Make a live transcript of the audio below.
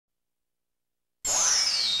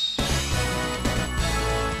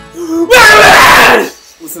Man!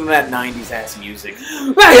 Listen to that 90s ass music.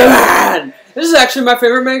 Mega Man! This is actually my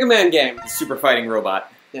favorite Mega Man game. Super fighting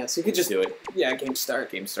robot. Yeah, so you could just Do it. Yeah, game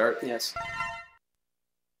start. Game start. Yes.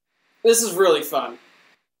 This is really fun.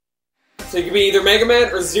 So you can be either Mega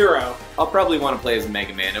Man or Zero. I'll probably want to play as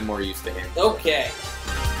Mega Man. I'm more used to him. Okay.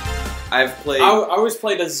 I've played... I always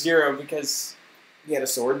played as Zero because He had a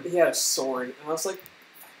sword? he had a sword. And I was like,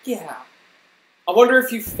 yeah. I wonder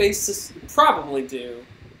if you face this. You probably do.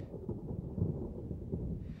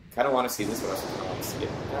 Kind of want to see this, but I also kind of want to skip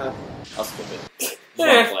it. I'll skip it. Just Eh.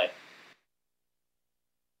 want to play.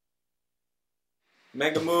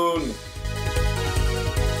 Mega Moon!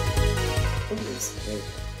 Look at this.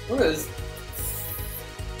 Look at his.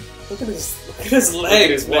 Look at his legs. Look at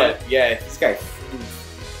his man. what? Yeah, this guy...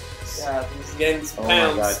 Yeah, he's getting some Oh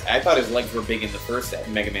pounds. my god. I thought his legs were big in the first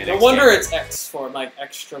Mega Man No X wonder game. it's X for like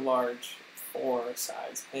extra large 4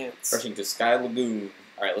 size pants. Rushing to Sky Lagoon.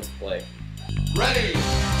 Alright, let's play. Ready!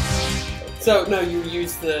 So no, you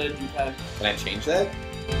use the D-pad. Can I change that?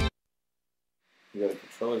 You go to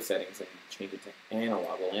controller settings and change it to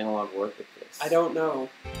analog. Will analog work with this? I don't know.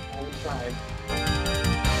 I haven't tried.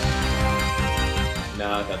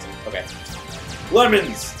 No, it doesn't. Okay.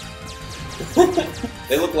 Lemons!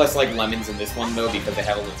 They look less like lemons in this one, though, because they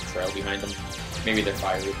have a little trail behind them. Maybe they're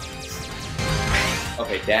fire lemons.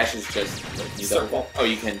 Okay, dash is just... Can you double Circle. tap? Oh,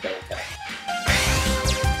 you can double tap.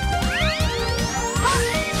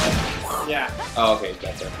 Yeah. Oh, okay,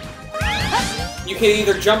 that's it. You can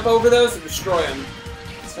either jump over those or destroy them.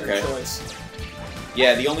 It's your Okay. choice.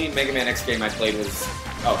 Yeah, the only Mega Man X game I played was...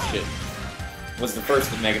 Oh, shit. Was the first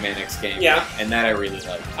Mega Man X game. Yeah. And that I really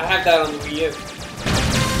liked. I have that on the Wii U.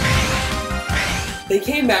 They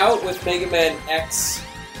came out with Mega Man X,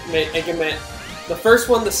 Mega Man, the first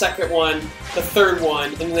one, the second one, the third one,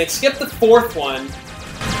 and then they skipped the fourth one,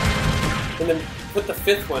 and then put the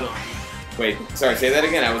fifth one on. Wait, sorry, say that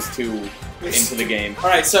again. I was too into the game.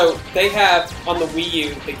 Alright, so they have, on the Wii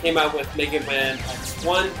U, they came out with Mega Man X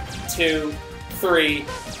 1, 2, 3,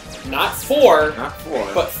 not 4, Not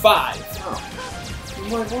 4. but 5. Oh. I'm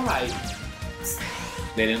like, why?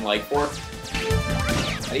 They didn't like 4?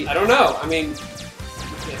 I don't know, I mean...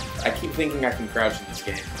 I keep thinking I can crouch in this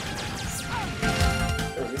game.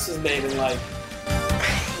 Oh, this is made in like...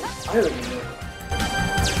 I don't even know.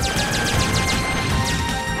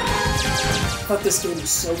 I thought this game was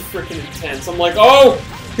so freaking intense. I'm like, oh!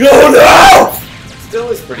 No! Still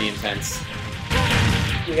is pretty intense.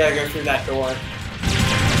 You gotta go through that door.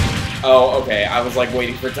 Oh, okay. I was like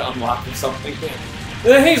waiting for it to unlock or something. And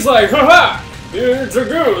then he's like, haha! It's a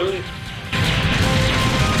goon!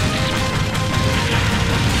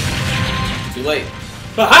 Too late.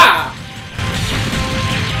 Haha!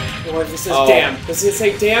 What if it says Oh. damn? Does it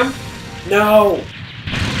say damn? No!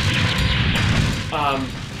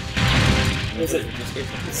 Is it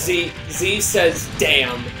Z says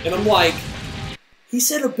damn, and I'm like, he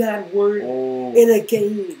said a bad word Oh. in a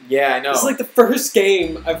game. Yeah, I know. It's like the first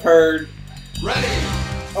game I've heard Ready!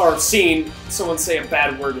 or seen someone say a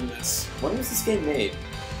bad word in this. When was this game made?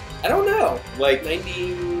 I don't know. Like,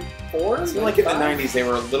 94? I feel like in the 95? 90s they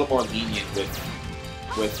were a little more lenient with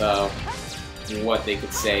what they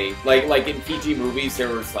could say. Like in PG movies there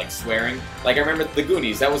was like swearing. Like I remember The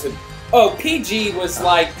Goonies. That was a Oh, PG was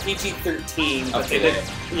like PG-13, but Okay, they didn't.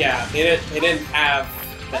 Yeah, they didn't have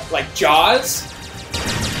that, like Jaws.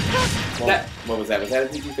 well, what was that? Was that a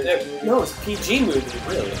PG-13 movie? No, it's a PG movie.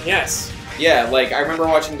 Really? Yes. Yeah, like I remember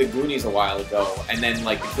watching The Goonies a while ago, and then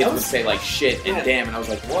like the kids That would was- say like shit and Yeah. damn, and I was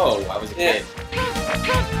like, whoa, I was a Yeah.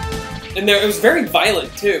 kid. And it was very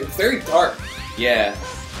violent too. It was very dark. Yeah.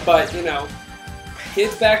 But you know,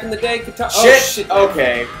 kids back in the day could talk. Shit. Oh shit!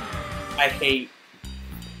 Okay. I hate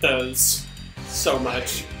those so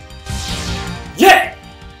much. Yeah.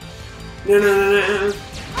 No.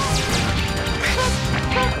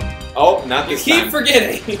 Oh, not You this keep time.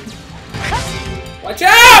 forgetting. Watch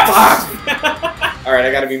out! All right,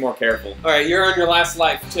 I gotta be more careful. All right, you're on your last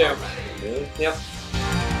life too. Really? Yep.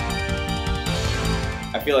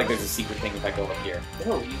 I feel like there's a secret thing if I go up here.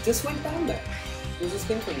 No, you just went down there. There's this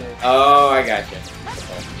thing from there. Oh, I gotcha.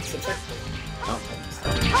 It's a checkpoint. Okay.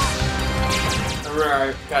 I remember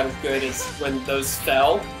I got as good as when those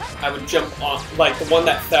fell. I would jump on, like the one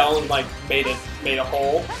that fell and like made a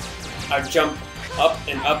hole. I'd jump up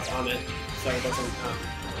and up on it, so it doesn't.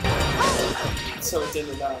 So it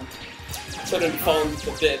didn't. So it didn't fall into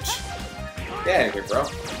the ditch. Get out of here, bro.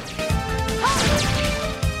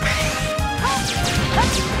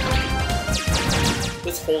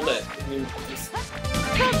 Just hold it. And you just...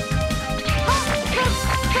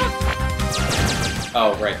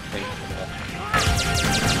 Oh, right. Thank you for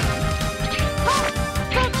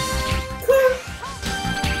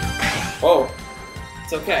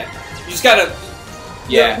It's okay. You just gotta...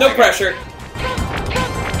 Yeah. No pressure.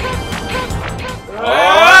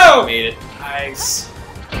 Oh! Made it. Nice.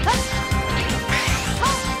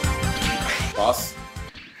 Boss.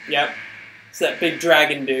 Yep. It's that big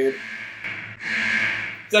dragon dude.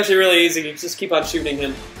 It's actually really easy. You just keep on shooting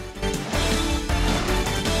him.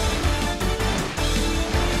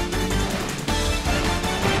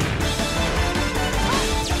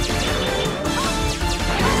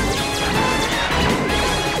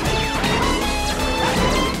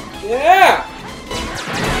 Yeah!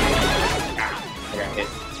 I got hit.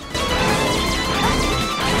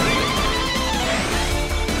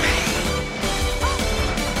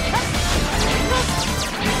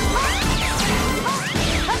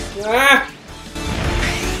 Ah!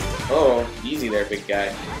 Oh, easy there, big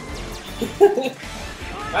guy.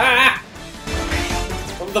 Ah!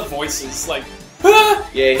 One of the voices, like... Ah!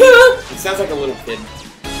 Yeah, he sounds like a little kid.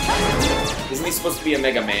 Isn't he supposed to be a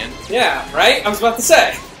Mega Man? Yeah, right? I was about to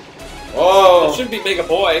say. Oh! It should be Mega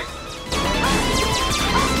Boy.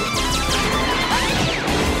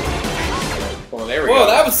 Well, there we go. Whoa,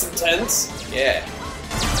 that was intense. Yeah.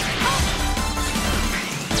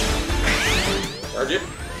 Charge it.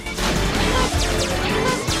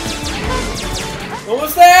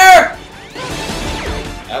 Almost there!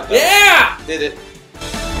 Yeah! Yeah! Did it.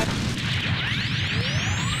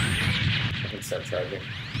 I can start charging.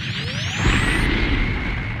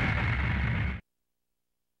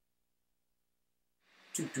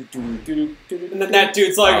 And then that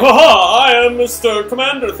dude's like, haha, I am Mr.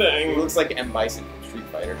 Commander He thing. looks like M. Bison from Street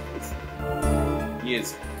Fighter. He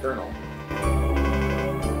is Colonel.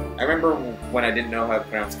 I remember when I didn't know how to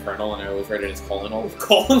pronounce Colonel and I always read it as Colonel.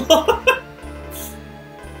 Colonel.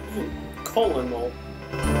 Colonel.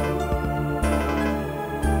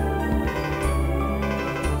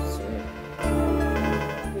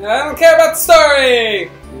 I don't care about the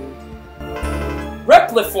story!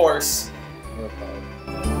 Repliforce.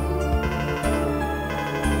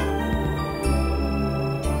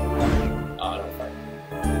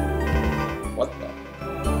 What the?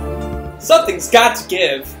 Something's got to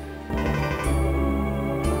give.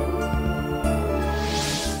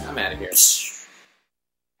 I'm out of here.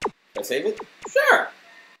 Can I save it? Sure.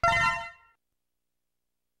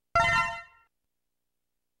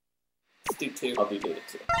 Let's do 2. I'll do Data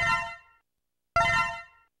 2.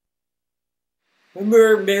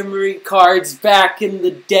 Remember memory cards back in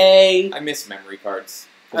the day? I miss memory cards.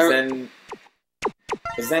 Because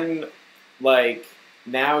then, like,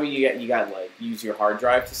 now you got like use your hard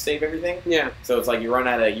drive to save everything. Yeah. So it's like you run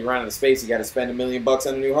out of space. You got to spend $1 million on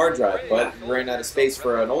a new hard drive. But you ran out of space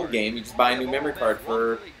for an old game. You just buy a new memory card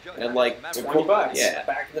for like $20. Yeah.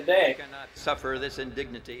 Back in the day. Cannot suffer this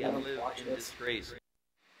indignity and live in disgrace.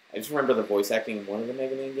 I just remember the voice acting in one of the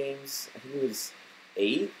Mega Man games. I think it was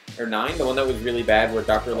 8 or 9. The one that was really bad, where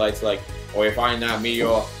Dr. Light's like, "Oh, if I not me,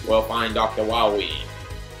 we'll find Dr. Wowie."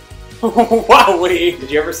 Wowie! Did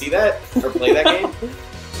you ever see that or play that game?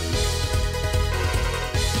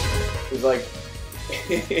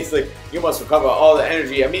 He's like, "You must recover all the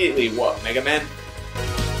energy immediately." What, Mega Man?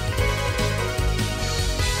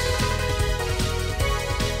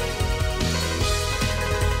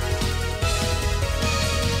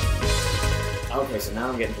 Okay, so now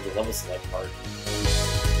I'm getting to the level select part.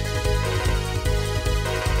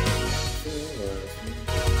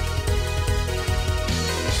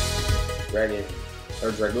 Dragon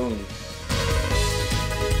or Dragoon.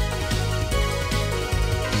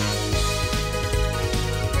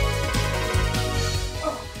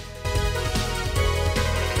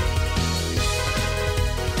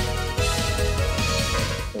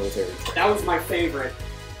 That was my favorite.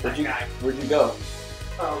 Where'd you go?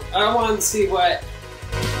 Oh, I wanted to see what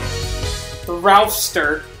the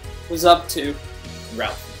Ralphster was up to.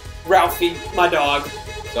 Ralphie, my dog.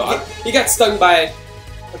 So he got stung by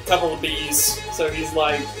a couple of bees, so he's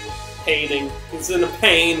like paining. He's in a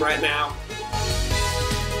pain right now.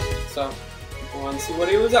 So I wanted to see what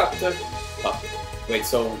he was up to. Wait,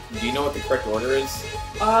 so do you know what the correct order is?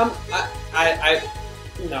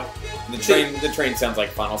 No. The train sounds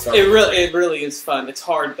like fun. I'll start. It really is fun. It's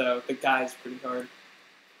hard though. The guy's pretty hard.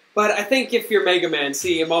 But I think if you're Mega Man,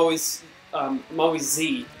 see, I'm always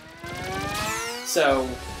Z. So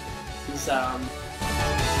he's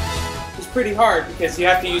pretty hard because you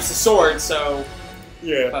have to use the sword. So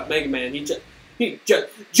Yeah. But Mega Man, he just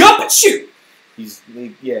jump and shoot. He's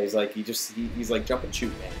like jump and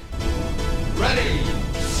shoot, man. Ready!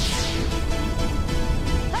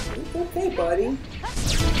 Okay, buddy.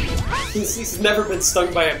 He's never been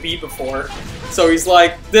stung by a bee before, so he's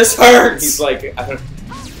like, this hurts. He's like,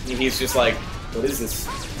 he's just like, what is this?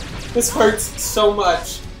 This hurts so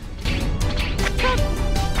much.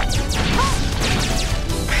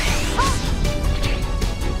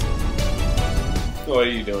 What are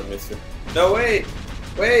you doing, mister? No, wait!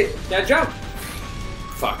 Wait! Now jump!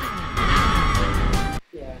 Fuck.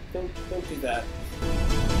 Yeah, don't do that.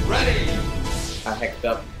 Ready! I hecked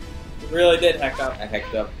up. You really did heck up. I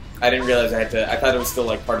hecked up. I didn't realize I had to. I thought it was still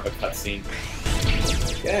like part of a cutscene.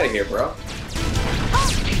 Get out of here, bro.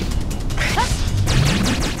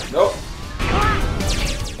 Nope.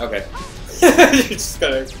 Okay. You're just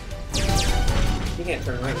gonna... You can't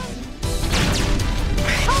turn right.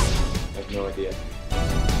 I have no idea.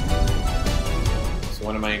 So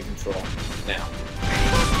when am I in control? Now.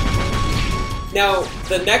 Now,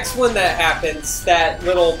 the next one that happens, that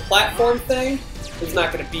little platform thing, is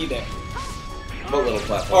not going to be there. What little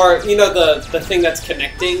platform? Or, you know, the thing that's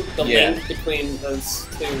connecting, the Yeah. link between those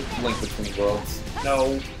two. Link between worlds.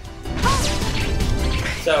 No.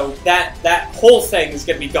 So, that whole thing is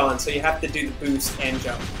going to be gone, so you have to do the boost and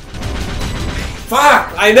jump.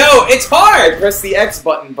 Fuck! I know, it's I hard! pressed the X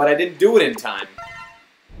button, but I didn't do it in time.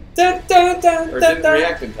 Dun, dun, dun, Or dun, didn't dun.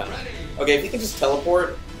 react in time. Okay, if he can just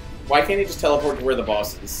teleport, why can't he just teleport to where the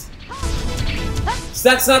boss is? So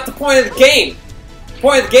that's not the point of the game. The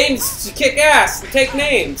point of the game is to kick ass and take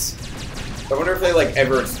names. I wonder if they like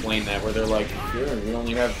ever explain that, where they're like, "Here, we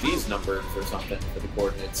only have these numbers or something for the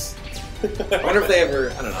coordinates." I wonder if they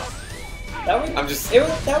ever. I don't know. That would, I'm just.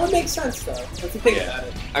 that would make sense though, if you think Yeah. about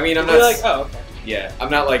it. I mean, I'm You'd be not. like, oh, okay. Yeah, I'm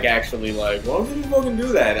not like actually like, why would you fucking do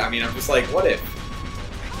that? I mean, I'm just like, what if?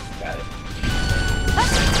 Got it.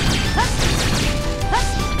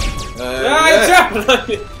 It's jumping on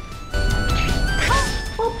me.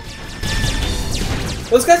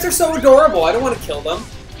 Those guys are so adorable. I don't want to kill them.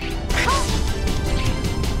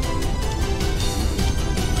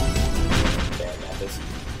 Okay, I got this.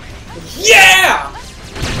 Yeah!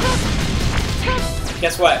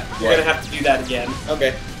 Guess what? You're What? gonna have to do that again.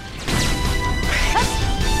 Okay.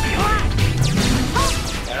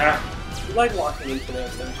 You like walking into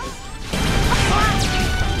those, don't you?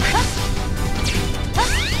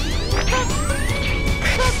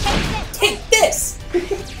 Take this!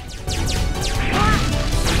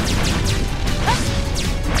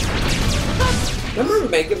 Remember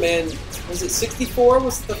Mega Man, was it 64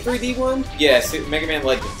 was the 3D one? Yeah, Mega Man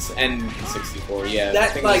Legends and 64. Yeah, That,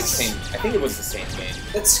 I think like, it was the same. I think it was the same game.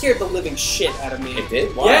 That scared the living shit out of me. It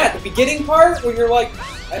did? Why? Yeah, the beginning part when you're like...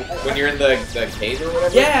 When you're in the cave or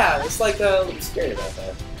whatever. Yeah, it's like I'm scared about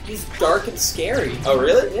that. it's dark and scary. Oh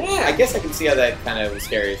really? Yeah. I guess I can see how that kind of was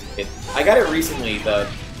scary as a kid. I got it recently, the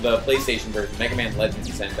PlayStation version, Mega Man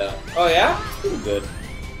Legends, and Oh yeah? it's pretty good.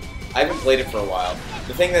 I haven't played it for a while.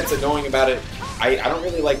 The thing that's annoying about it, I don't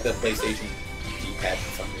really like the PlayStation D-pad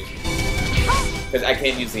for some reason. Because I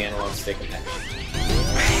can't use the analog stick in that game.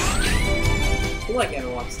 You like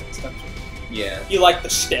analog stick stuff. Yeah. You like the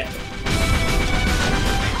shtick.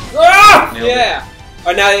 Ah! Nailed it. Yeah.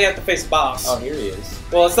 Oh, now you have to face the boss. Oh, here he is.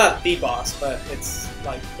 Well, it's not the boss, but it's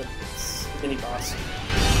like the mini boss.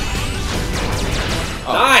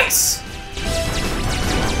 Oh. Nice!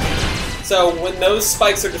 So when those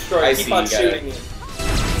spikes are destroyed, I keep see, on you got shooting you.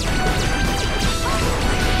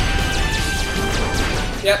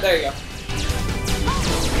 Yep, there you go.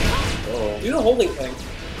 Oh, Do the holding thing.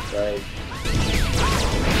 right.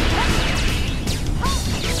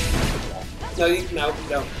 No, you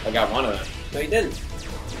don't. I got one of them. No, you didn't.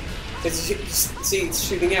 Because see, it's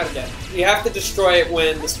shooting out again. You have to destroy it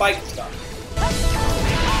when the spike is gone.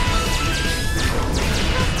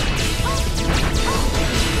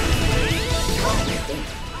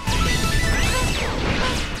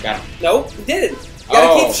 Got him. Nope, you didn't. You gotta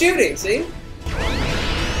Oh. keep shooting, see?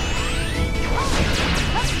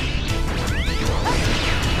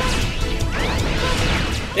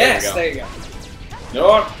 Yes, there you go.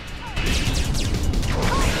 No.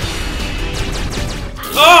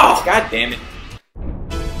 Oh! God damn it.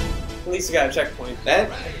 At least you got a checkpoint.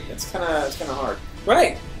 That's kind of hard.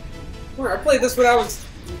 Right. I played this when I was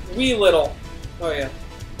wee little. Oh yeah.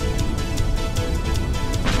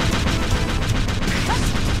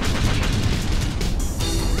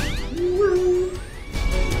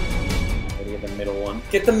 Gotta get the middle one.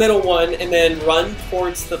 Get the middle one and then run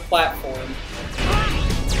towards the platform.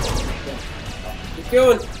 Keep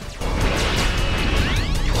going.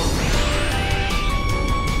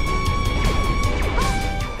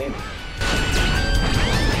 Damn.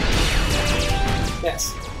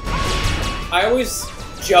 Yes. I always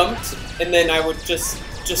jumped and then I would just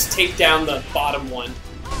take down the bottom one.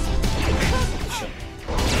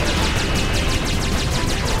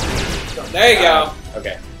 So, there you go.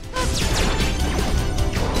 Okay.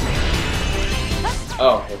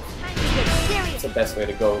 Oh, what's the best way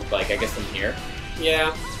to go? Like, I guess from here?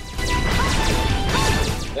 Yeah.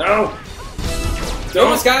 No! You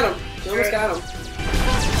almost got him. You almost got him.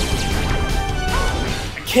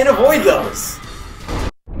 I can't avoid those!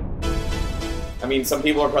 I mean, some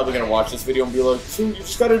people are probably gonna watch this video and be like, so you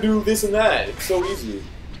just gotta do this and that. It's so easy.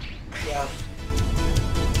 Yeah.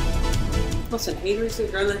 Listen, haters are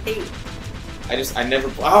gonna hate. I never.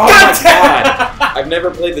 Oh my god! I've never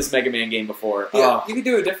played this Mega Man game before. Yeah, you could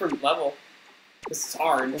do a different level. This is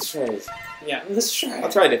hard. Let's try this. Yeah, let's try. I'll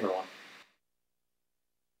try a different one.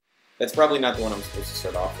 That's probably not the one I'm supposed to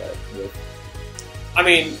start off with. I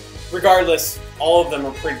mean, regardless, all of them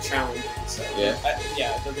are pretty challenging. So yeah,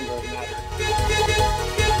 yeah, it doesn't really matter.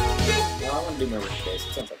 No, I want to do Memory Space.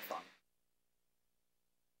 It sounds like fun.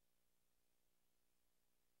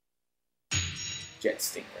 Jet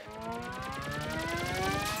Stingray.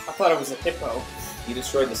 I thought it was a hippo. He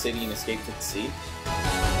destroyed the city and escaped to the sea.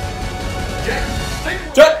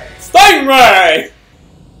 Jet Stingray!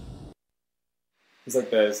 He's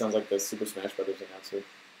like sounds like the Super Smash Brothers announcer.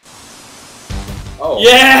 Oh.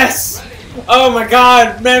 Yes! Oh my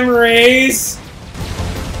god, memories!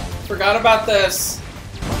 Forgot about this.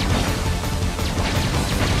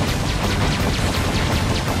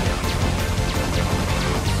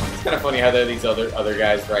 It's kind of funny how there are these other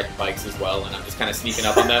guys riding bikes as well, and I'm just kind of sneaking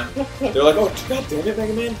up on them. They're like, "Oh, god damn it,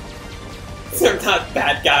 Mega Man!" They're not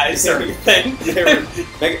bad guys or anything.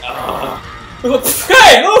 Hey, that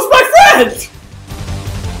was my friend!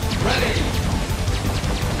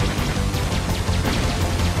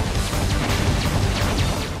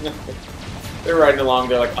 They're riding along.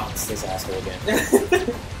 They're like, "Oh, it's this asshole again."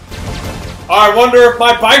 I wonder if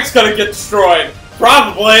my bike's gonna get destroyed.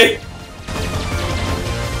 Probably.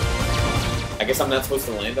 I guess I'm not supposed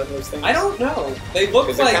to land on those things? I don't know. They look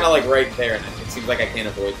like... Because they're kind of like right there, and it seems like I can't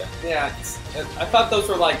avoid them. Yeah, I thought those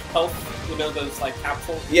were like health, you know, those like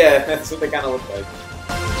capsules. Yeah, that's what they kind of look like.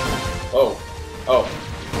 Oh. Oh.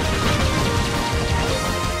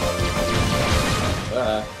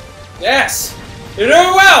 Yes! You're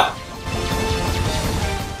doing well!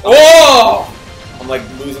 Oh! I'm like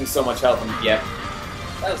losing so much health. Yep.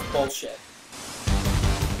 That was bullshit.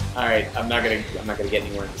 Alright, I'm not gonna get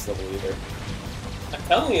anywhere in this level either. I'm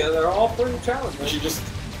telling you, they're all pretty challenging. You should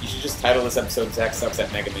just title this episode "Zach Sucks at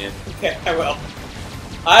Mega Man." Okay, I will.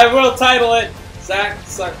 I will title it "Zach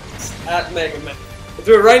Sucks at Mega Man." I'll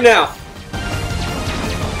do it right now.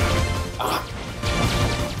 Ah.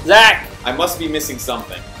 Zach! I must be missing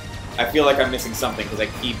something. I feel like I'm missing something because I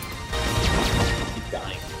keep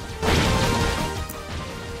dying.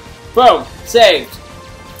 Boom! Saved.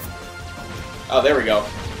 Oh, there we go.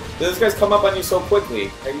 Those guys come up on you so quickly.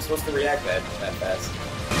 How are you supposed to react that fast?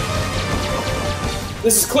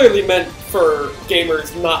 This is clearly meant for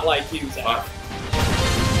gamers not like you, Zach.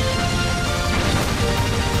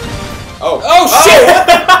 Oh. Oh, shit!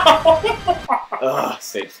 Ugh,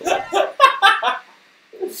 stage select.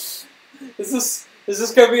 Is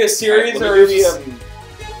this gonna be a series, right,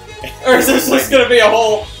 or is this just gonna be a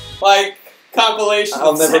whole, like, compilation?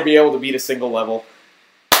 I'll never be able to beat a single level.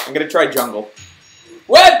 I'm gonna try Jungle.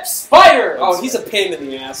 Web Spider! Oh, he's a pain in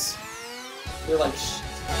the ass. You're like, shit.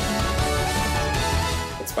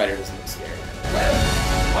 That spider doesn't look scary.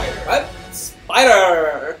 Web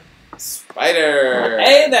Spider! Spider!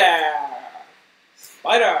 Hey there!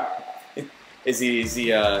 Spider! Is he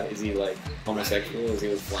like homosexual? Is he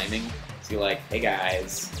like flaming? Is he like, hey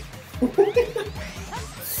guys?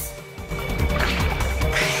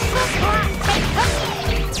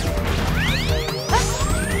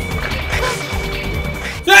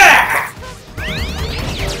 Ah!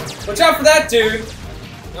 Watch out for that dude!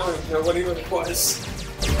 I don't even know what he was.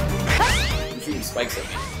 You're shooting spikes at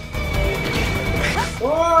me.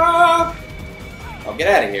 Whoa! Oh, get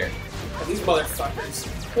out of here. These motherfuckers.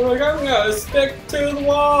 They're like, I'm gonna stick to the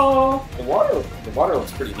wall! The water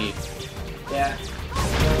looks pretty neat. Yeah.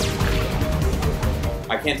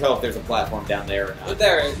 I can't tell if there's a platform down there or But not.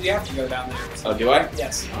 there, you have to go down there. Oh, do I?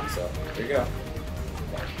 Yes. Oh, so, there you go.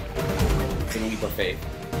 It's a leap of faith.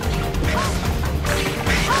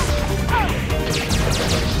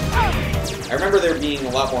 I remember there being a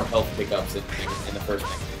lot more health pickups in the first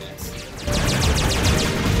Mega Man X.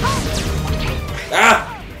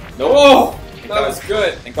 Ah! No! Oh! That was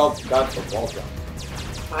good. Thank God for wall jump.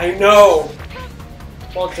 I know!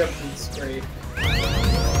 Wall jumping is great.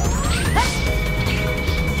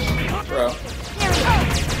 Bro.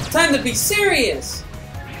 Time to be serious!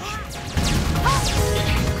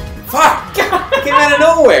 Fuck! It came out of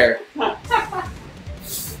nowhere!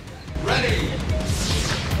 Ready!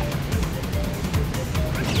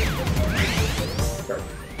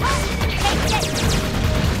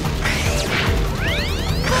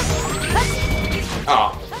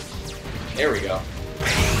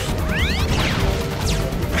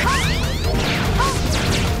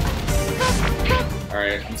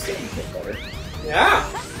 Alright, I'm still gonna get better. Yeah.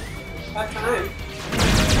 About time.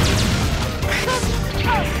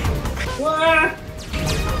 What?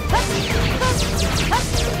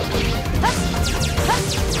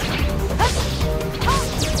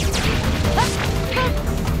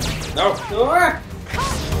 No. What?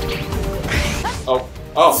 Oh.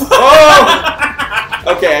 Oh.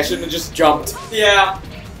 Oh! Okay, I shouldn't have just jumped. Yeah.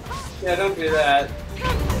 Yeah, don't do that.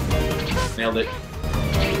 Nailed it.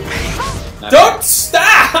 Not Don't bad.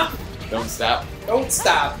 stop! Don't stop. Don't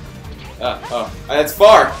stop. Oh, that's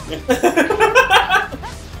far.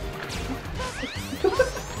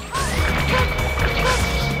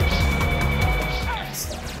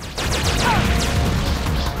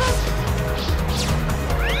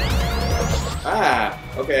 Ah,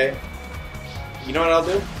 okay. You know what I'll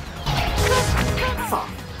do? Fuck.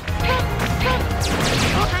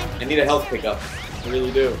 I need a health pickup. I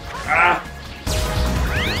really do. Ah!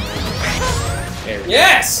 There we go.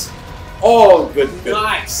 Yes! Oh, good, good,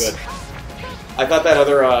 Nice. good. I thought that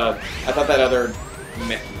other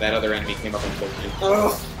enemy came up and killed me.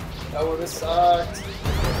 Oh, that would have sucked.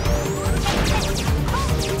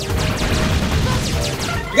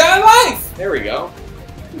 You got a life! There we go.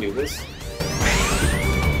 I can do this.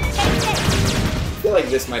 I feel like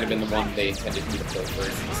this might have been the one they intended me to play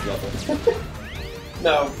first in this level.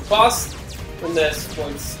 No, the boss in this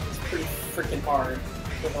was pretty freaking hard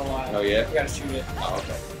with a lot. Oh yeah? You gotta shoot it. Oh,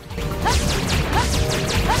 okay.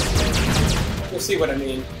 You'll see what I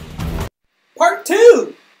mean. Part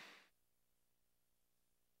 2!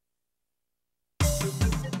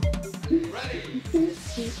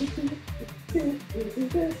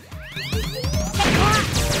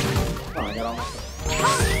 Oh, I got all my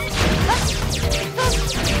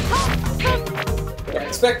Yeah,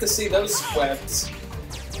 expect to see those webs,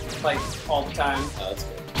 like, all the time. Oh, that's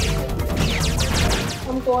good.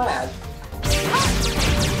 I'm glad.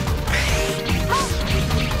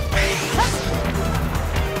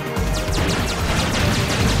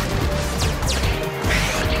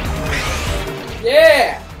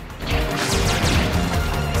 Yeah!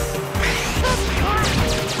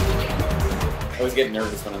 I always get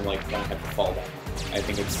nervous when I'm like, when I have to fall down. I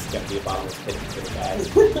think it's gonna be a bottomless pit pretty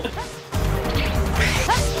bad.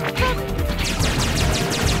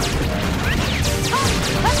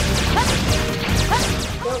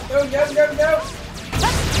 Go, go!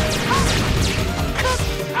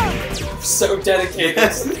 So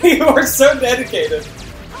dedicated. You are so dedicated.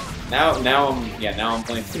 Now I'm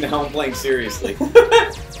playing seriously.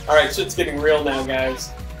 Alright, shit's getting real now, guys.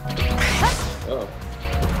 Oh.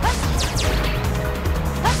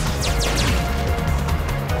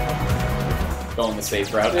 Going the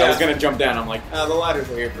safe route. Yeah. I was gonna jump down. I'm like, the ladders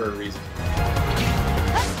are here for a reason.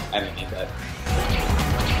 I didn't need that.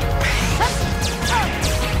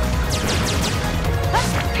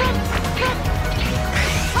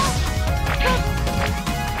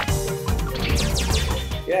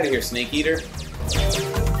 Get out of here, Snake Eater. Can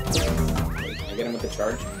I get him with the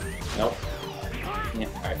charge? Nope. Yeah,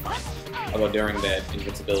 alright, fine. I'll go during the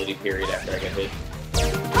invincibility period after I get hit.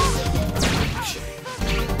 Shit.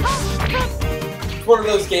 It's one of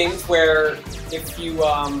those games where if you,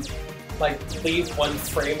 like, leave one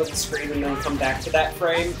frame of the screen and then come back to that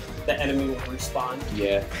frame, the enemy will respawn.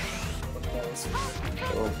 Yeah.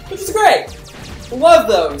 Which is great! Love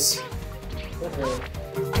those!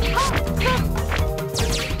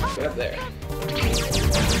 Get up there.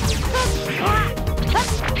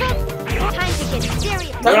 Time to get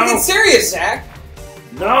serious. Time to get serious, Zach!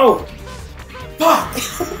 No! Fuck!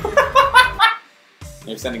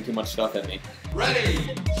 They're sending too much stuff at me.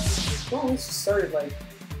 Ready! Well, we just started, like,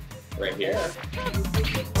 Right here. there.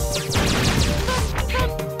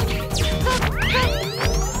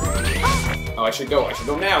 Oh, I should go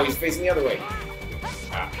now. He's facing the other way.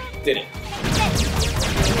 Ah, didn't.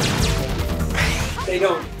 They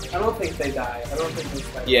don't... I don't think they die. I don't think those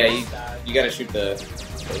guys Yeah, die. you gotta shoot those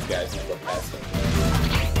guys and go past them.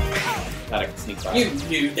 Thought I could sneak by. You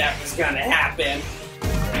knew that was gonna happen.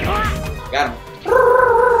 Got him.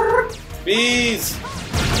 Bees!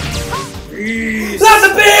 Bees! Not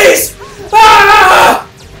the bees! Ah!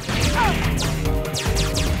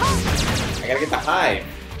 I gotta get the hive.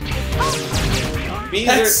 Bees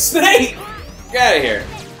That's are... Snake! Get out of here.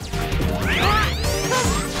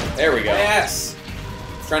 There we go. Yes!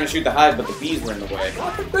 I was trying to shoot the hive, but the bees were in the way.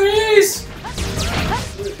 Not the bees!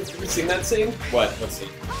 Have you seen that scene? What? Let's see.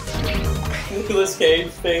 Nicolas Cage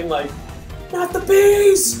thing, like, not the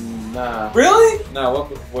bees! Nah. Really? No,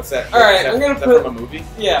 what's that? Alright, Is that- I'm gonna is that put- from a movie?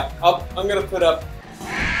 Yeah, I'm gonna put up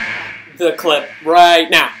the clip right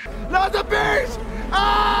now. Not the bees!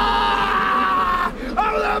 Ah!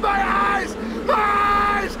 Open my eyes! Ah!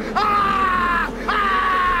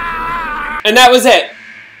 And that was it.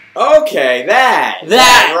 Okay, that.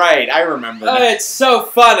 That. Right, I remember Oh, that. it's so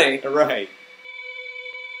funny. Right.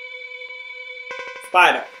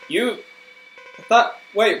 Spider. You... I thought...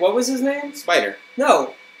 Wait, what was his name? Spider.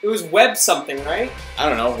 No. It was Web something, right? I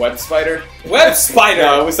don't know, Web Spider? Web Spider!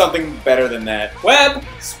 No, it was something better than that. Web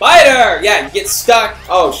Spider! Yeah, you get stuck.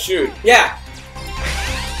 Oh, shoot. Yeah.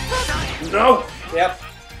 No! Yep.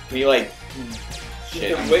 Can you, like... You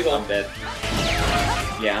Shit, can wiggle. I'm dead.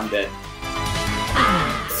 Yeah, I'm dead.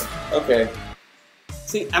 Okay.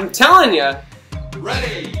 See, I'm telling you.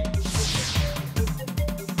 Ready!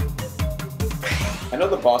 I know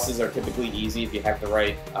the bosses are typically easy if you have the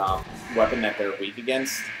right weapon that they're weak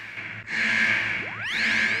against.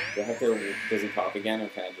 Do I have to... Does he talk again, or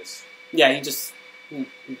can I just... Yeah, he just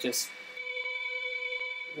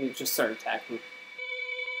started attacking.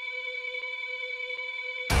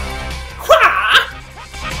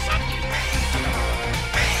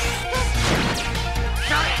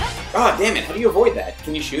 Ah, damn it, how do you avoid that?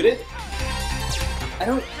 Can you shoot it? I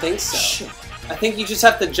don't think so. Shit. I think you just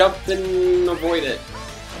have to jump and avoid it.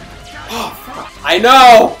 Oh, fuck. I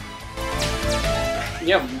know!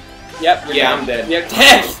 Yep. Yep. You're Yeah, dead. I'm dead. You're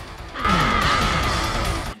dead!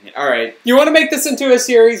 Alright. You want to make this into a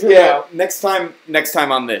series? Or Yeah, next time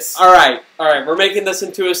on this. No? Alright, we're making this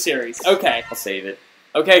into a series. Okay. I'll save it.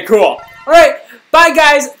 Okay, cool. Alright, bye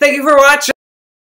guys! Thank you for watching!